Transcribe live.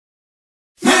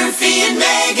Murphy and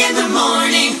Meg in the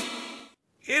morning.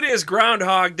 It is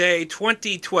Groundhog Day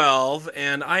 2012,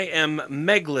 and I am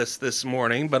Megless this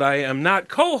morning, but I am not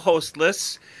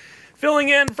co-hostless. Filling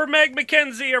in for Meg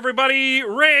McKenzie, everybody,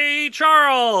 Ray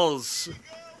Charles.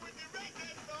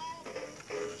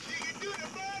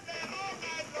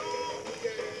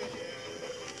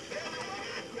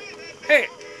 Hey,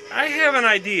 I have an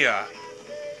idea.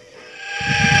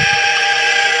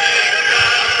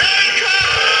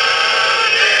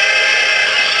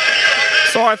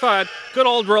 So I thought good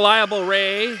old reliable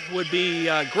Ray would be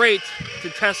great to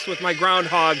test with my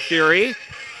groundhog theory.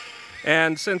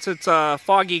 And since it's a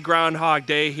foggy Groundhog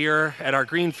Day here at our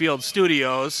Greenfield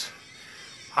studios,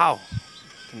 wow,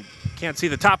 can't see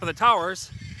the top of the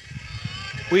towers,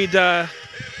 we'd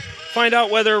find out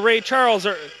whether Ray Charles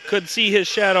could see his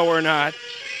shadow or not.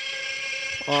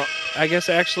 Well, I guess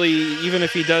actually even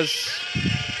if he does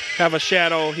have a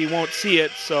shadow, he won't see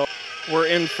it, so we're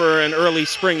in for an early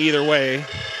spring either way.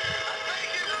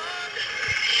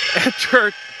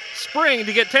 Enter spring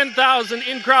to get 10,000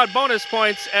 in-crowd bonus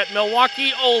points at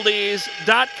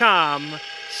MilwaukeeOldies.com.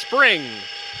 Spring.